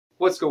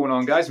What's going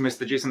on, guys?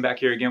 Mr. Jason back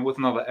here again with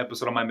another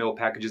episode of my mail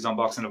packages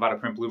unboxing of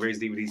out-of-print Blu-rays,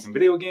 DVDs, and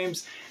video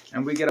games.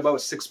 And we get about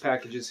 6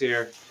 packages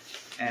here.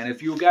 And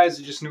if you guys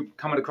are just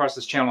coming across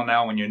this channel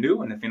now and you're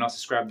new, and if you're not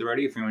subscribed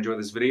already, if you enjoy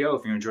this video,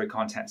 if you enjoy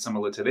content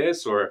similar to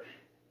this, or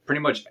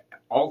pretty much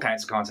all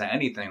kinds of content,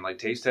 anything like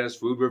taste tests,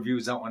 food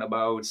reviews, out and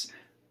about,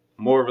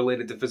 more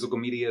related to physical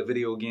media,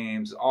 video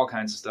games, all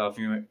kinds of stuff. If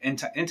you're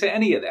into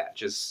any of that,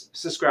 just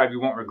subscribe.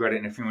 You won't regret it.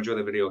 And if you enjoy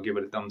the video, give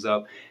it a thumbs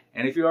up.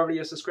 And if you already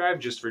are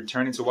subscribed, just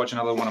returning to watch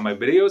another one of my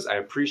videos, I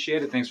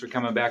appreciate it. Thanks for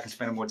coming back and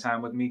spending more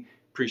time with me.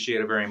 Appreciate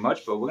it very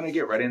much. But we're going to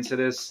get right into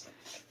this.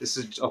 This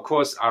is, of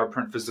course,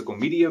 out-of-print physical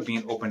media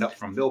being opened up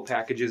from mail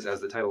packages, as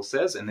the title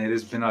says. And it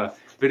has been a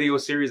video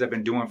series I've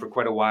been doing for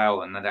quite a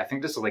while. And I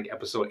think this is like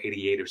episode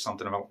 88 or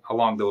something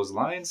along those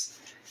lines.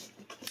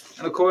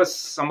 And of course,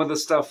 some of the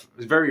stuff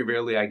very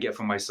rarely I get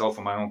for myself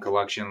in my own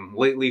collection.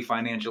 Lately,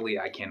 financially,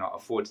 I cannot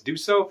afford to do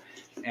so.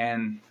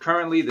 And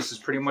currently, this is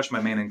pretty much my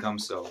main income,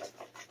 so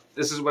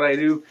this is what I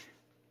do.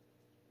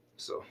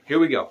 So here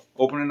we go.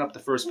 Opening up the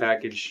first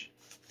package.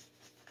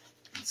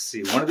 Let's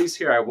see. One of these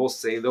here, I will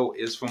say, though,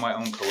 is for my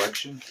own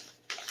collection.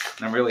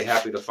 And I'm really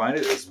happy to find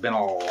it. It's been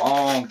a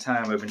long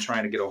time I've been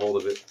trying to get a hold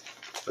of it.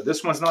 But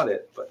this one's not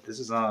it. But this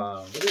is,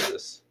 what is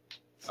this?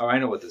 Oh, I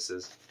know what this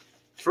is.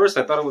 First,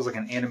 I thought it was like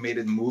an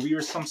animated movie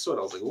or some sort.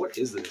 I was like, what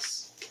is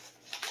this?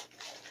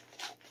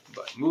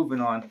 But moving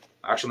on.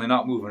 Actually,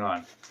 not moving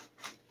on.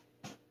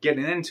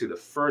 Getting into the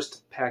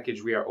first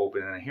package we are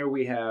opening. And here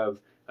we have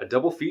a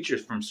double feature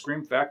from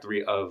Scream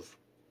Factory of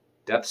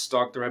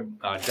Deathstalker.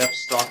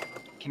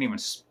 Can't even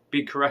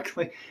speak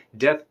correctly.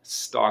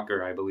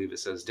 Deathstalker, I believe it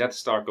says.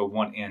 Deathstalker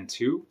 1 and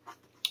 2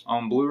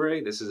 on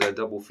Blu-ray. This is a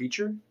double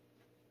feature.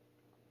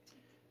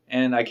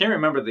 And I can't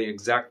remember the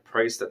exact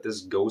price that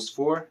this goes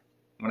for.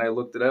 When I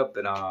looked it up,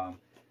 and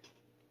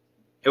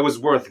it was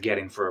worth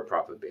getting for a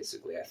profit,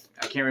 basically.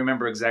 I can't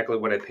remember exactly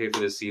what I paid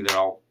for this either.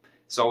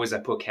 It's always I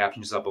put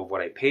captions up of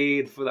what I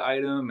paid for the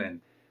item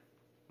and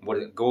what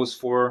it goes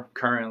for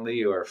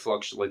currently, or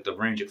like the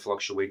range it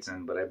fluctuates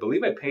in. But I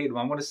believe I paid,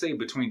 I want to say,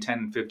 between $10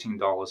 and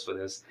 $15 for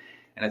this.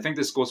 And I think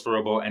this goes for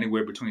about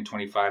anywhere between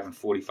 $25 and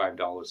 $45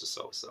 or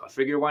so. So I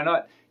figure, why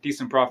not?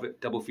 Decent profit,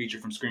 double feature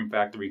from Scream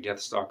Factory,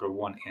 Deathstalker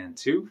 1 and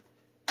 2.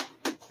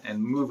 And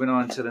moving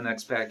on to the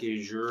next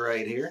package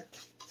right here.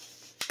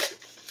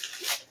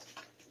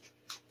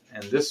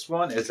 And this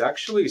one is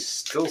actually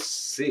still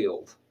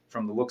sealed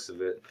from the looks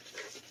of it.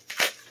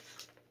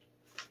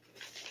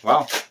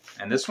 Wow.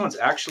 And this one's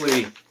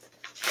actually,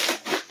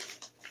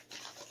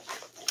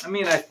 I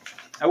mean,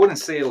 I wouldn't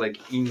say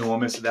like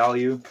enormous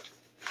value,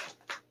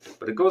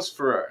 but it goes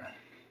for,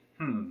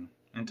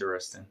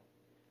 interesting.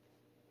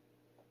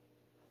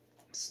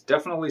 It's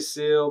definitely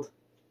sealed.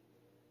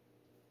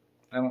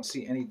 I don't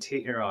see any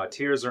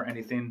tears or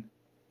anything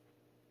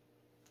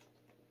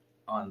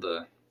on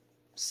the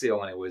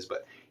seal anyways,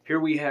 but here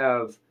we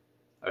have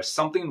a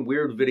Something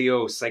Weird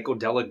Video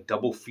psychedelic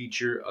double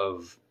feature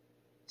of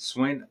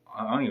Swing.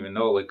 I don't even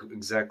know like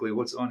exactly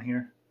what's on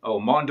here. Oh,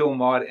 Mondo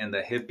Mod and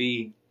the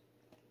Hippie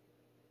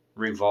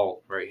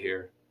Revolt right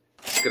here.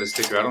 It's got a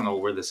sticker. I don't know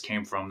where this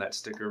came from, that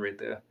sticker right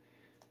there.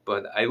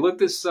 But I looked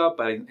this up.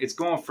 It's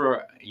going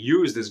for,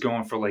 used is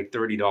going for like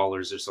 $30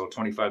 or so,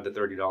 $25 to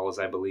 $30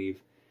 I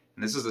believe.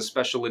 And this is a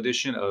special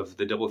edition of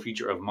the double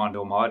feature of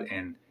Mondo Mod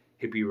and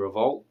Hippie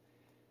Revolt.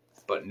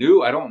 But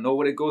new, I don't know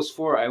what it goes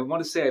for. I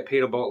want to say I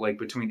paid about like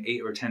between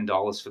 $8 or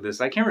 $10 for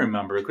this. I can't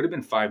remember. It could have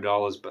been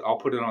 $5, but I'll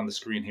put it on the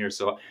screen here.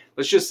 So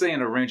let's just say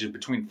in a range of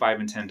between $5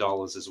 and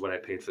 $10 is what I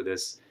paid for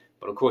this.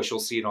 But of course,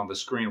 you'll see it on the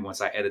screen once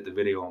I edit the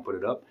video and put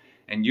it up.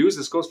 And used,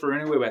 this goes for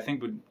anyway, I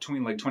think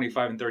between like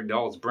 $25 and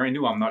 $30. Brand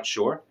new, I'm not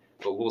sure,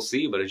 but we'll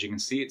see. But as you can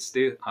see, it's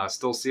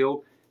still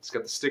sealed. It's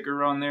got the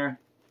sticker on there.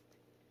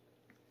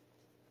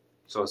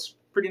 So it's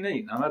pretty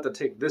neat. I'm going to have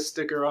to take this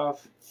sticker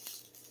off.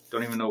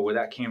 Don't even know where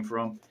that came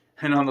from.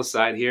 And on the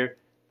side here,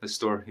 the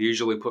store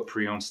usually put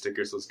pre-owned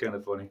stickers, so it's kind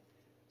of funny.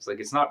 It's like,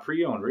 it's not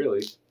pre-owned,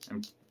 really.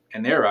 And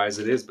in their eyes,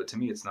 it is, but to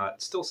me, it's not.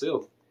 It's still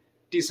sealed.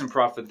 Decent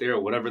profit there,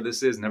 whatever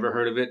this is. Never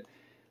heard of it.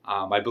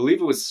 I believe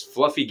it was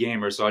Fluffy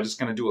Gamer, so I'm just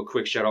going to do a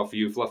quick shout-out for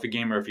you. Fluffy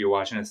Gamer, if you're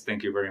watching this,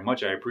 thank you very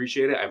much. I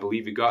appreciate it. I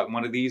believe you got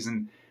one of these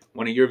in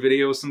one of your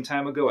videos some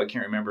time ago. I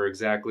can't remember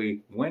exactly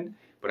when.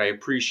 But I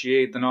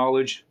appreciate the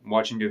knowledge,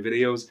 watching your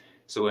videos.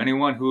 So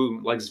anyone who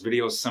likes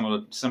videos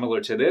similar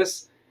to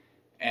this,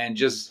 and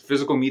just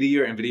physical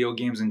media and video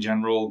games in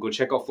general, go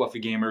check out Fluffy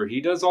Gamer.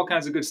 He does all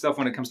kinds of good stuff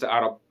when it comes to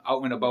out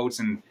and abouts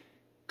and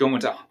going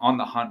on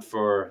the hunt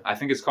for, I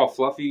think it's called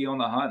Fluffy on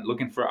the Hunt,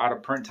 looking for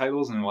out-of-print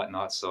titles and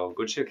whatnot. So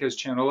go check his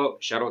channel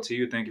out. Shout out to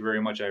you. Thank you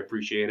very much. I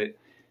appreciate it.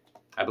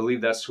 I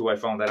believe that's who I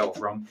found that out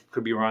from.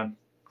 Could be wrong.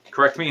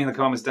 Correct me in the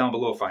comments down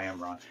below if I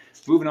am wrong.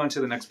 Moving on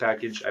to the next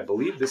package. I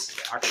believe this is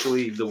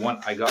actually the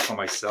one I got for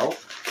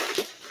myself.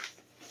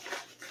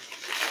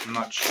 I'm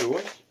not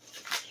sure.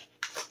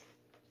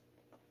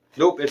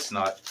 Nope, it's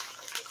not.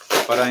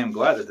 But I am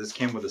glad that this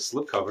came with a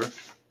slipcover.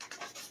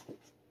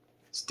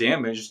 It's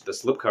damaged. The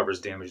slipcover is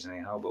damaged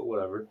anyhow, but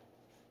whatever.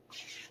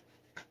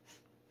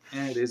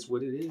 And it is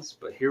what it is.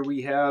 But here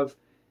we have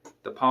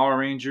the Power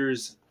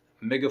Rangers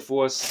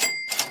Megaforce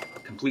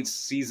complete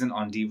season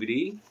on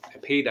DVD. I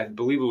paid, I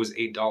believe it was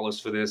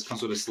 $8 for this.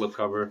 Comes with a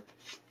slipcover.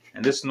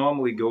 And this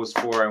normally goes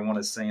for, I want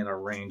to say, in a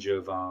range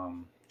of,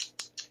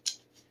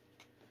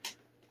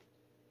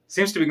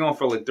 seems to be going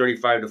for like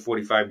 $35 to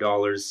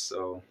 $45.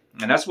 So,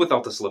 and that's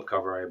without the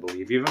slipcover, I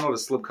believe. Even though the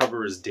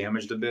slipcover is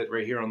damaged a bit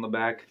right here on the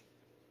back,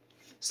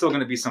 still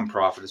going to be some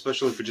profit,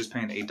 especially for just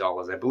paying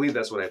 $8. I believe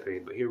that's what I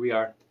paid. But here we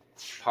are,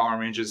 Power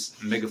Rangers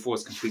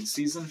Megaforce complete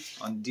season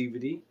on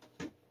DVD.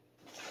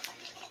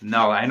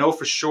 Now, I know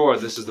for sure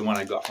this is the one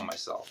I got for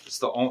myself. It's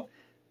the only,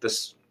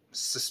 this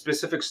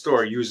specific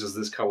store uses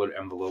this colored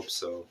envelope,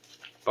 so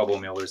bubble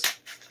mailers.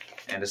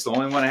 And it's the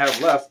only one I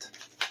have left.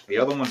 The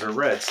other ones are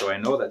red, so I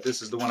know that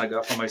this is the one I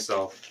got for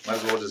myself. Might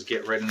as well just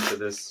get right into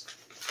this.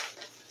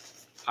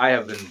 I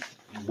have been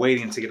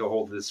waiting to get a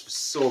hold of this for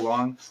so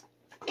long.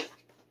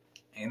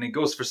 And it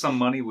goes for some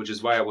money, which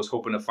is why I was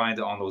hoping to find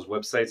it on those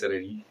websites at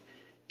a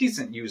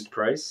decent used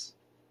price.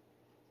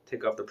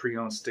 Take off the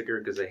pre-owned sticker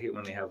because I hate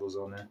when they have those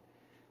on there.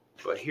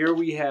 But here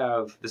we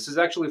have, this is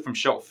actually from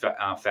Shelf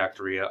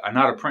Factory,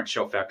 not a print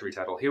Shelf Factory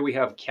title. Here we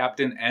have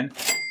Captain N,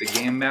 the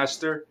Game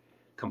Master,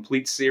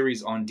 complete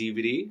series on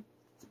DVD.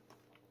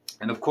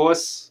 And of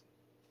course,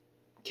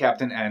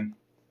 Captain N.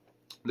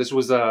 This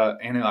was an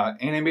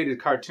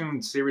animated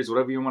cartoon series,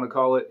 whatever you want to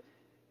call it,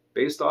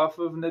 based off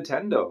of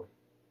Nintendo.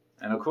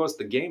 And of course,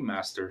 the Game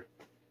Master.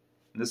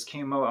 And this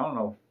came out, I don't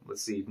know,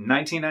 let's see,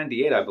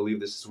 1998, I believe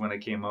this is when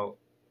it came out.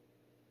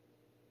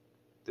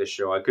 This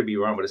show, I could be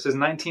wrong, but it says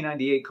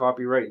 1998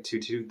 copyright to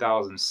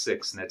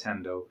 2006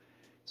 Nintendo.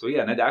 So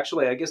yeah,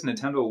 actually, I guess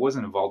Nintendo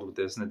wasn't involved with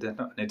this.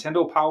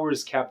 Nintendo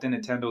powers Captain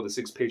Nintendo,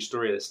 the 6-page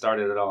story that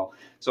started it all.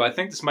 So I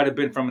think this might have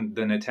been from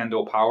the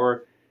Nintendo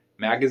Power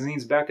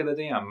magazines back in the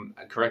day.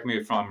 Correct me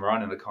if I'm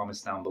wrong in the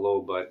comments down below,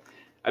 but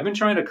I've been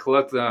trying to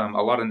collect a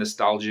lot of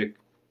nostalgic.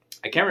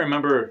 I can't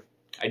remember.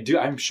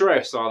 I'm sure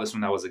I saw this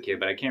when I was a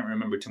kid, but I can't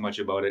remember too much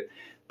about it.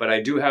 But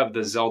I do have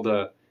the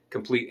Zelda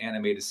complete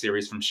animated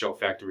series from Shelf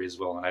Factory as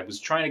well, and I was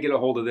trying to get a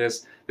hold of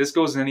this. This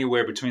goes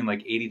anywhere between like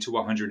 $80 to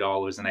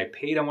 $100, and I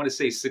paid, I want to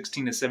say, $16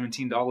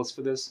 to $17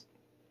 for this.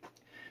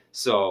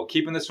 So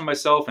keeping this for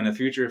myself in the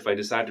future, if I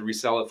decide to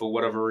resell it for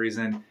whatever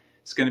reason,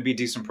 it's going to be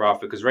decent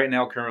profit, because right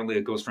now currently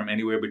it goes from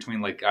anywhere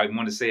between, like, I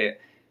want to say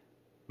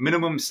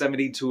minimum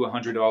 $70 to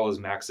 $100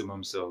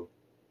 maximum. So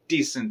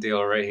decent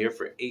deal right here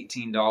for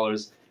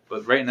 $18.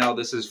 But right now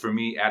this is for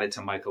me added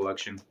to my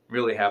collection.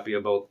 Really happy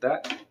about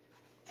that.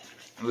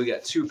 We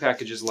got 2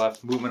 packages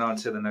left. Moving on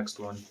to the next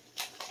one.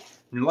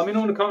 And let me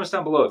know in the comments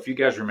down below if you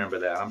guys remember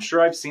that. I'm sure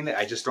I've seen it.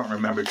 I just don't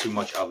remember too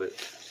much of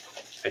it.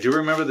 I do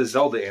remember the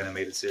Zelda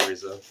animated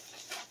series though.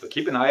 But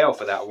keep an eye out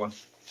for that one.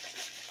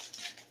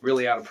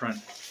 Really out of print.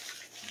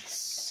 Let's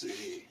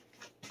see.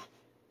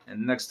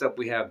 And next up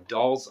we have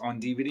Dolls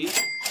on DVD.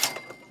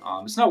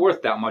 It's not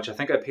worth that much. I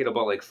think I paid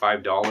about like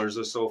 $5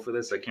 or so for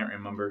this. I can't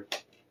remember.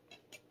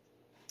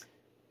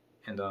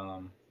 And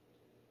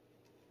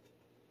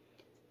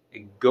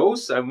it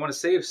goes, I want to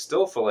say,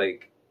 still for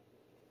like,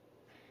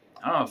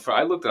 I don't know,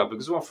 I looked it up, it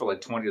was going for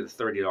like $20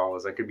 to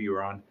 $30. I could be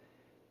wrong.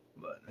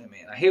 But,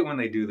 man, I hate when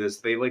they do this.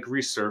 They like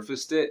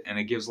resurfaced it, and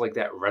it gives like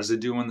that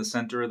residue in the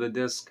center of the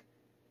disc.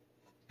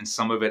 And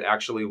some of it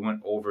actually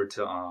went over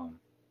to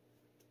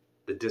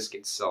the disc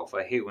itself.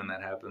 I hate when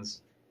that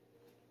happens.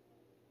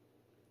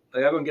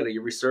 Like, I don't get it.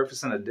 You're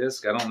resurfacing a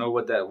disc. I don't know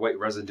what that white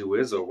residue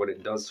is or what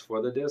it does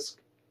for the disc.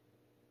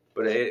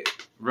 But it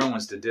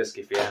ruins the disc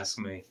if you ask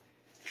me.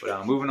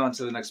 But moving on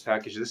to the next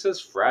package. This says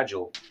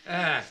Fragile.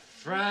 Ah,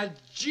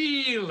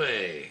 Fragile.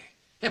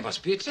 It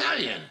must be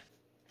Italian.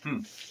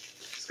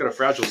 It's got a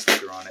Fragile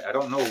sticker on it. I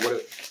don't know what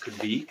it could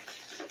be.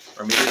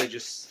 Or maybe they're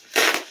just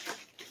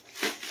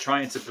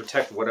trying to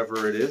protect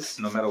whatever it is,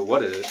 no matter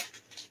what it is.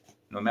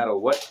 No matter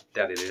what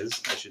that it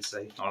is, I should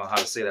say. I don't know how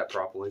to say that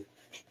properly.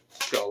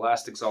 It's got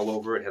elastics all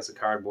over it. Has a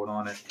cardboard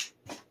on it.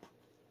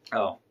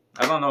 Oh,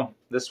 I don't know.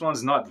 This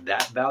one's not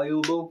that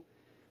valuable.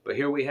 But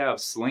here we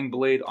have Sling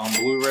Blade on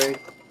Blu-ray.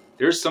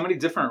 There's so many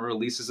different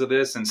releases of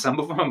this, and some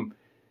of them,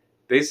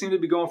 they seem to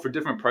be going for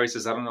different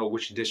prices. I don't know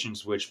which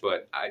edition's which,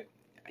 but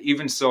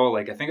even so,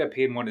 like, I think I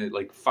paid more than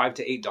like $5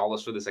 to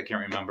 $8 for this. I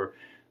can't remember.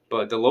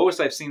 But the lowest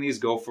I've seen these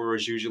go for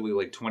is usually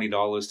like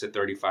 $20 to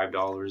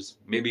 $35.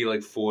 Maybe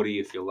like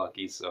 $40 if you're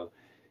lucky. So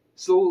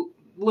a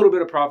little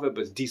bit of profit,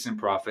 but decent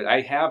profit.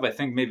 I have, I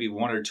think, maybe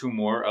 1 or 2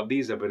 more of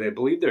these, but I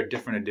believe they're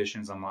different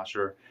editions. I'm not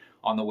sure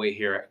on the way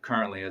here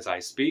currently as I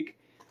speak.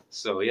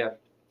 So yeah,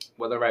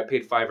 whether I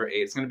paid 5 or 8,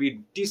 it's going to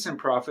be decent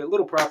profit,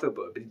 little profit,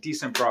 but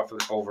decent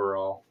profit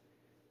overall.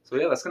 So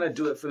yeah, that's going to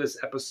do it for this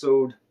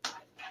episode.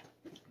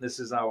 This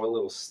is our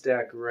little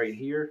stack right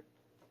here.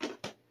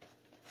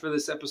 For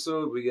this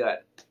episode, we got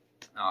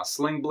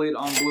Sling Blade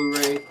on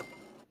Blu-ray,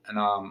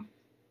 and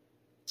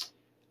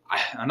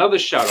another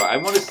shout out. I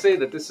want to say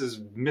that this is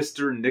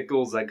Mr.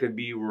 Nichols. I could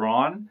be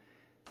wrong.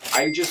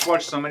 I just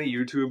watch so many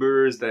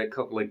YouTubers that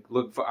like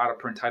look for out of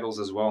print titles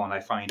as well, and I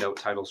find out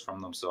titles from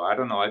them. So I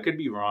don't know. I could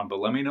be wrong, but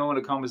let me know in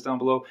the comments down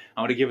below.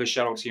 I want to give a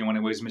shout out to you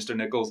anyways, Mr.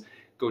 Nichols.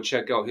 go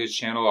check out his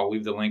channel. I'll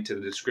leave the link to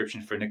the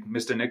description for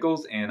Mr.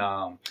 Nichols and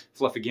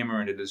Fluffy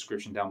Gamer in the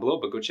description down below.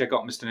 But go check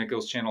out Mr.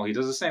 Nichols' channel. He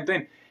does the same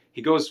thing.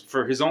 He goes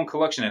for his own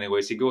collection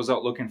anyways. He goes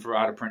out looking for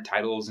out-of-print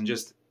titles and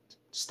just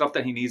stuff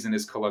that he needs in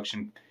his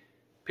collection,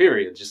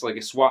 period. Just like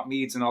his swap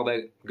meets and all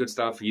that good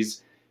stuff.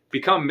 He's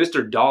become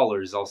Mr.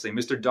 Dollars, I'll say,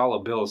 Mr. Dollar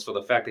Bills, for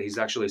the fact that he's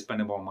actually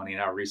spending more money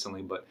now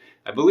recently. But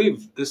I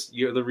believe this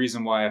year, the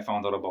reason why I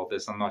found out about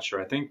this, I'm not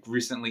sure. I think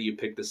recently you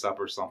picked this up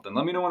or something.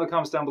 Let me know in the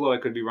comments down below. I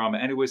could be wrong.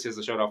 But anyways, here's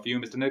a shout out for you,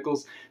 Mr.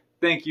 Nichols.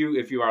 Thank you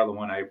if you are the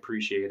one. I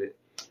appreciate it.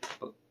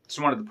 But just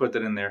wanted to put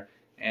that in there.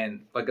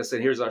 And like I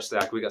said, here's our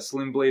stack. We got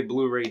Slim Blade,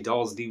 Blu-ray,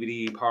 Dolls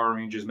DVD, Power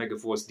Rangers, Mega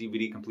Force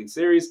DVD Complete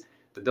Series,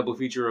 the double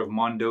feature of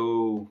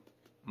Mondo,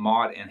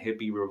 Mod, and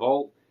Hippie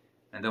Revolt.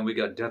 And then we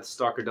got Death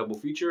Stalker double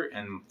feature.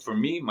 And for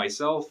me,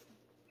 myself,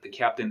 the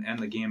Captain, and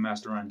the Game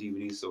Master on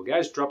DVD. So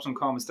guys, drop some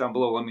comments down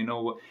below. Let me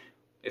know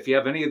if you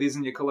have any of these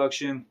in your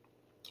collection,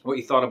 what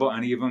you thought about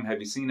any of them. Have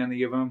you seen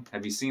any of them?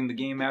 Have you seen the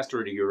Game Master,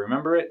 or do you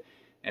remember it?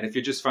 And if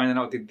you're just finding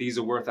out that these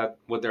are worth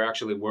what they're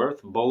actually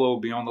worth, Bolo,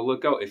 be on the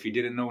lookout. If you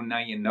didn't know, now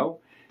you know.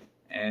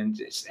 And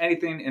just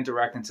anything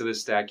interacting to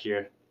this stack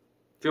here,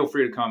 feel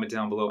free to comment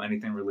down below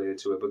anything related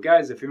to it. But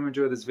guys, if you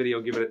enjoyed this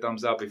video, give it a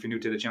thumbs up. If you're new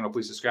to the channel,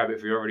 please subscribe.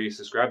 If you're already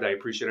subscribed, I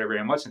appreciate it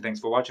very much. And thanks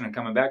for watching and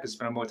coming back and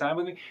spending more time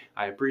with me.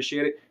 I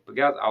appreciate it. But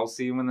guys, I'll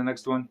see you in the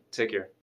next one. Take care.